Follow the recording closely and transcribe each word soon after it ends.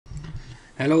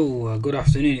Hello, good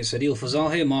afternoon. It's Adil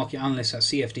Fazal here, market analyst at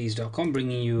CFDs.com,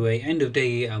 bringing you a end of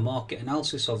day market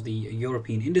analysis of the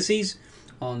European indices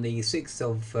on the 6th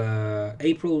of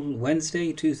April,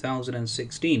 Wednesday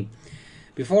 2016.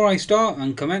 Before I start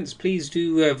and commence, please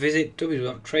do visit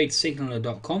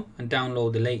www.tradesignaler.com and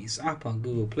download the latest app on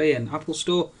Google Play and Apple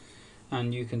Store,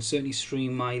 and you can certainly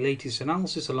stream my latest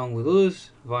analysis along with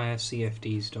others via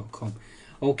CFDs.com.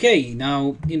 Okay,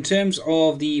 now in terms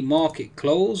of the market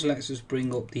close, let's just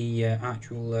bring up the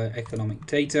actual economic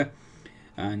data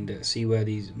and see where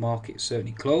these markets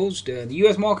certainly closed. The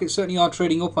US markets certainly are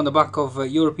trading up on the back of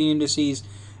European indices,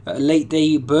 late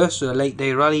day burst, a late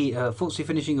day rally. FTSE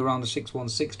finishing around the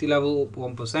 6160 level, up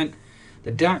 1%.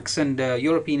 The DAX and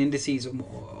European indices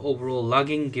overall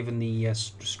lagging given the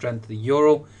strength of the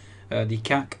euro. The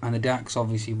CAC and the DAX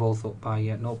obviously both up by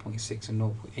 0.6 and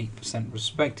 0.8%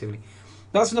 respectively.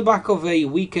 That's on the back of a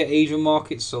weaker Asian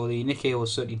market, so the Nikkei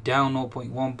was certainly down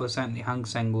 0.1%, the Hang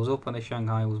Seng was up, and the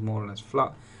Shanghai was more or less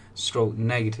flat, stroke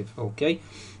negative. Okay,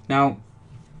 now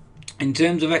in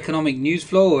terms of economic news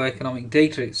flow or economic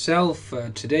data itself,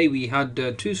 today we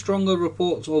had two stronger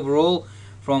reports overall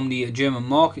from the German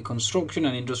market. Construction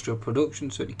and industrial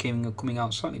production certainly coming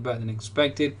out slightly better than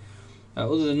expected.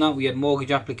 Other than that, we had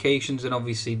mortgage applications, and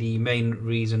obviously the main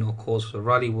reason, of course, for the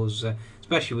rally was,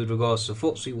 especially with regards to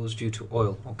FTSE, was due to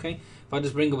oil. Okay, if I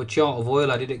just bring up a chart of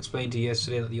oil, I did explain to you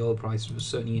yesterday that the oil price was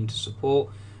certainly into support.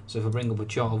 So if I bring up a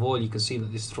chart of oil, you can see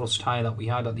that this thrust high that we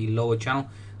had at the lower channel,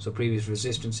 so previous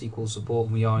resistance equals support,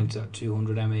 and we are into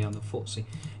 200 MA on the FTSE.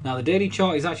 Now the daily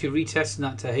chart is actually retesting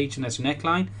that H&S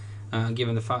neckline,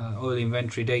 given the fact that oil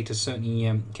inventory data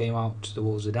certainly came out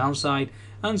towards the downside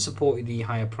and supported the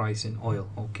higher price in oil.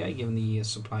 Okay, given the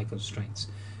supply constraints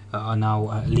are now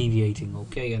alleviating.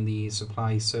 Okay, and the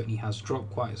supply certainly has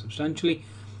dropped quite substantially,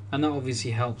 and that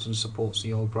obviously helps and supports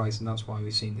the oil price, and that's why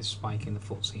we're seeing this spike in the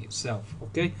FTSE itself.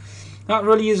 Okay, that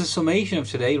really is a summation of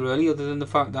today, really, other than the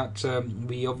fact that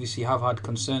we obviously have had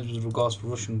concerns with regards to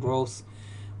Russian growth.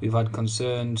 We've had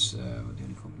concerns.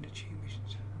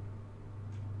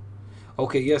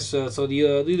 Okay, yes, so the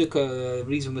other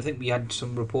reason we think we had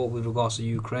some report with regards to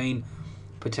Ukraine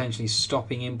potentially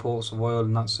stopping imports of oil,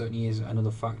 and that certainly is another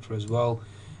factor as well.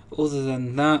 Other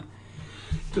than that,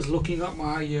 just looking at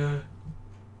my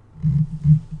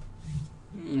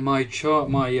chart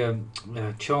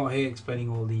here explaining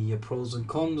all the pros and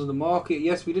cons of the market.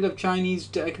 Yes, we did have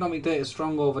Chinese economic data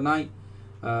strong overnight.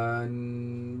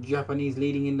 Japanese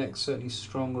leading index certainly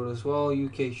stronger as well.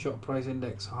 UK shop price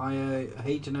index higher.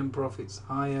 H&M profits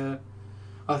higher.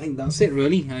 I think that's it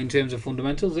really in terms of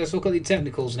fundamentals. Let's look at the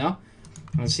technicals now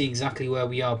and see exactly where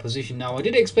we are positioned. Now, I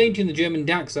did explain to you in the German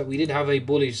DAX that we did have a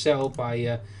bullish sell.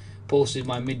 I posted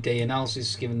my midday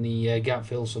analysis given the gap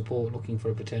fill support, looking for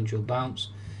a potential bounce,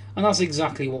 and that's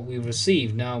exactly what we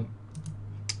received. Now,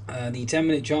 the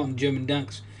 10-minute chart in the German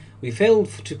DAX, we failed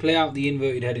to play out the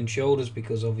inverted head and shoulders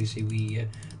because obviously the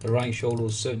right shoulder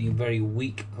was certainly very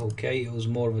weak. Okay, it was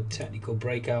more of a technical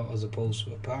breakout as opposed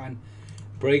to a pattern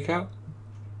breakout.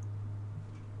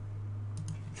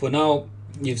 For now,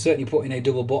 you've certainly put in a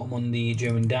double bottom on the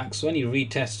German DAX, so any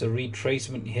retest or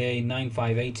retracement here,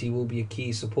 9580 will be a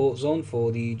key support zone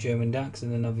for the German DAX,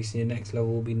 and then obviously the next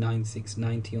level will be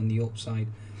 9690 on the upside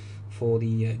for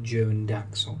the German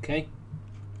DAX. Okay,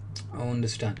 I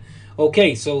understand.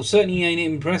 Okay, so certainly an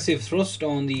impressive thrust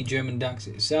on the German DAX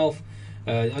itself.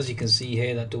 As you can see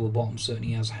here, that double bottom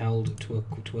certainly has held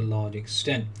to a large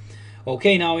extent.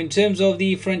 Okay, now in terms of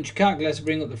the French CAC, let's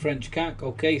bring up the French CAC.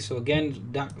 Okay, so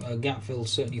again, gap fill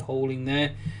certainly holding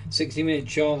there. 60-minute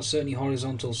chart, certainly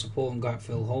horizontal support and gap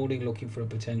fill holding, looking for a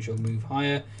potential move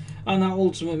higher. And that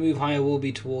ultimate move higher will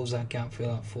be towards that gap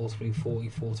fill at 4340,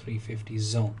 4350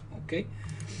 zone. Okay.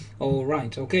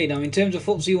 Alright, okay, now in terms of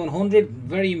FTSE 100,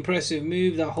 very impressive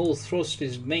move. That whole thrust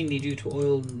is mainly due to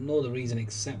oil, no other reason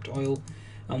except oil.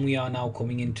 And we are now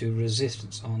coming into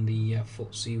resistance on the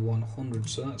FTSE 100.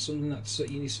 So that's something that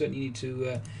you certainly need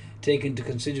to take into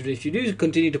consideration. If you do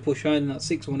continue to push higher, then that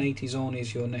 6180 zone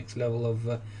is your next level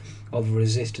of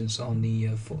resistance on the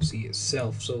FTSE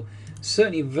itself. So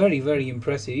certainly very, very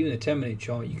impressive. Even the 10-minute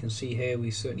chart, you can see here,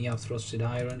 we certainly have thrusted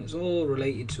higher, and it's all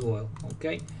related to oil.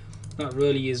 Okay, that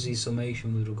really is the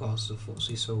summation with regards to the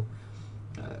FTSE. So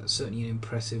certainly an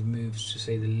impressive move to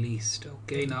say the least.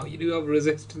 Okay, now you do have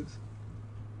resistance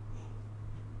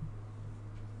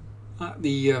at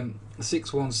the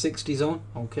 6160 zone.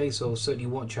 Okay, so certainly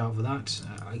watch out for that.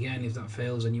 Again, if that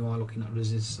fails, then you are looking at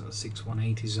resistance at the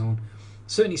 6180 zone.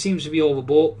 Certainly seems to be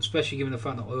overbought, especially given the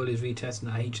fact that oil is retesting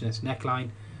that H&S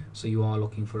neckline, so you are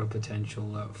looking for a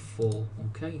potential fall.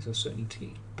 Okay, so certainly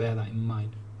to bear that in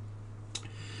mind.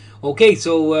 Okay,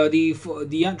 so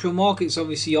the actual markets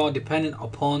obviously are dependent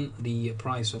upon the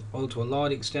price of oil to a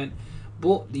large extent,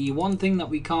 but the one thing that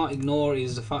we can't ignore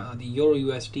is the fact that the Euro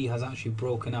USD has actually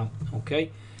broken out.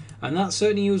 Okay, and that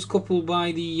certainly was coupled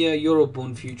by the Euro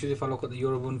bond futures. If I look at the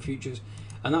Euro bond futures,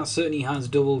 and that certainly has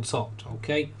double topped.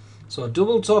 Okay, so a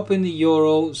double top in the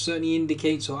Euro certainly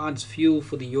indicates or adds fuel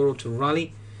for the Euro to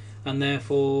rally, and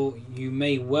therefore you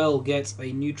may well get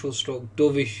a neutral stroke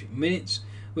dovish minutes,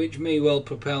 which may well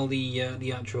propel the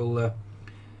actual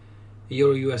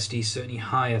Euro USD certainly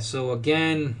higher. So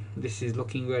again, this is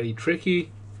looking very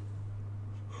tricky.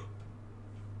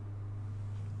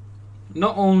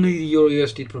 Not only the Euro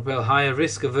USD propel higher,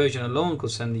 risk aversion alone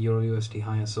could send the Euro USD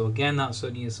higher. So again, that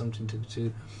certainly is something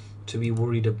to be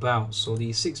worried about. So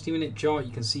the 60-minute chart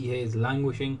you can see here is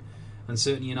languishing, and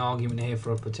certainly an argument here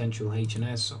for a potential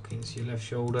H&S. Okay, this is your left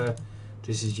shoulder,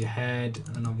 this is your head,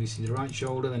 and obviously the right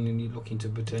shoulder. Then you're looking to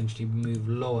potentially move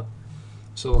lower.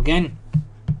 So again,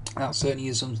 that certainly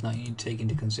is something that you need to take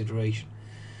into consideration.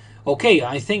 Okay,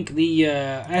 I think the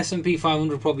S&P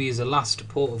 500 probably is the last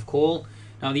port of call.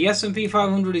 Now the S&P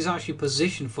 500 is actually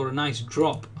positioned for a nice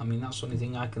drop. I mean, that's the only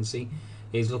thing I can see.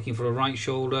 Is looking for a right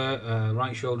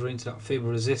shoulder into that fib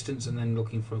resistance, and then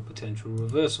looking for a potential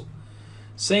reversal.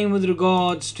 Same with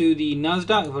regards to the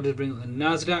Nasdaq. If I just bring up the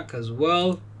Nasdaq as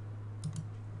well,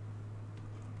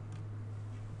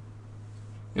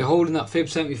 you're holding that fib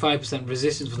 75%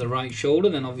 resistance for the right shoulder,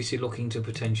 then obviously looking to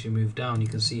potentially move down. You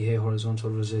can see here horizontal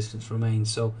resistance remains.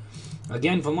 So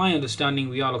again, from my understanding,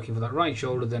 we are looking for that right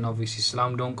shoulder, then obviously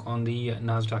slam dunk on the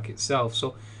Nasdaq itself.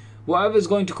 So whatever is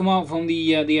going to come out from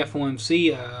the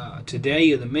FOMC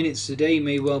today, or the minutes today,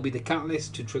 may well be the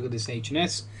catalyst to trigger this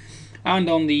H&S, and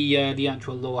on the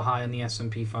actual lower high on the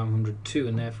S&P 500 too,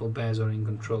 and therefore bears are in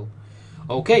control.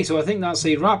 Okay, so I think that's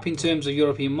a wrap in terms of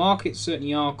European markets.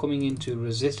 Certainly are coming into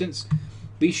resistance.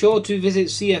 Be sure to visit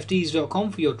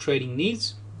CFDs.com for your trading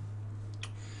needs.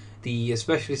 The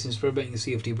specialist in spread betting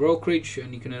CFD brokerage,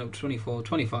 and you can earn up to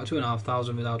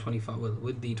 2,500 without 25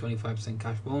 with the 25%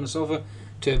 cash bonus offer.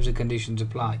 Terms and conditions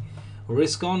apply.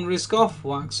 Risk on, risk off,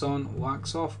 wax on,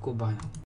 wax off. Goodbye now.